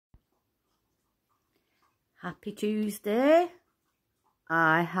Happy Tuesday.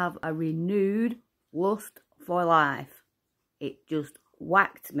 I have a renewed lust for life. It just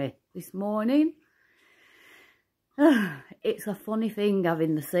whacked me this morning. It's a funny thing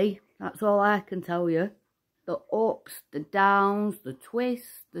having the sea. That's all I can tell you. The ups, the downs, the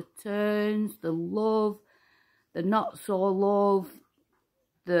twists, the turns, the love, the not so love,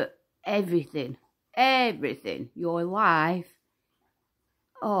 the everything, your life.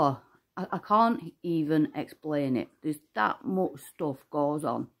 Oh, I can't even explain it. There's that much stuff goes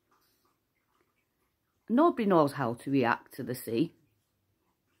on. Nobody knows how to react to the sea.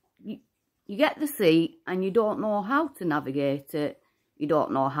 You get the sea and you don't know how to navigate it. You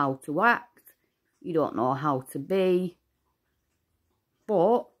don't know how to act. You don't know how to be.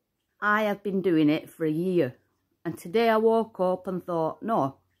 But I have been doing it for a year. And today I woke up and thought,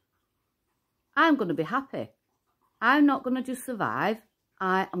 no, I'm going to be happy. I'm not going to just survive.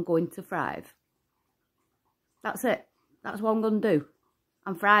 I am going to thrive. That's it. That's what I'm going to do.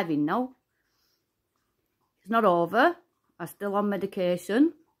 I'm thriving now. It's not over. I'm still on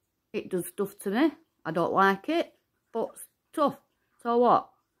medication. It does stuff to me. I don't like it, but it's tough. So what?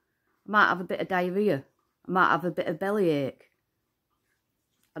 I might have a bit of diarrhea. I might have a bit of bellyache.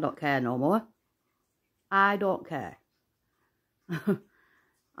 I don't care no more. I don't care.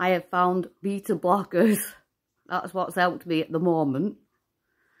 I have found beta blockers. That's what's helped me at the moment.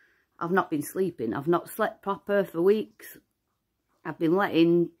 I've not been sleeping. I've not slept proper for weeks. I've been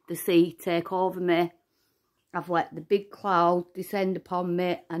letting the sea take over me. I've let the big cloud descend upon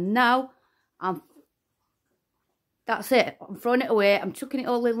me. And now, that's it. I'm throwing it away. I'm chucking it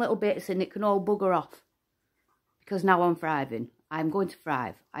all in little bits and it can all bugger off. Because now I'm thriving. I'm going to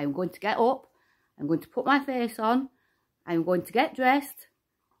thrive. I'm going to get up. I'm going to put my face on. I'm going to get dressed.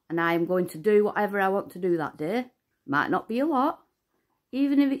 And I'm going to do whatever I want to do that day. Might not be a lot.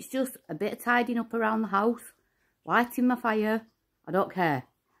 Even if it's just a bit of tidying up around the house, lighting my fire, I don't care.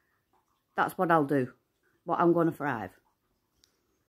 That's what I'll do. But I'm going to thrive.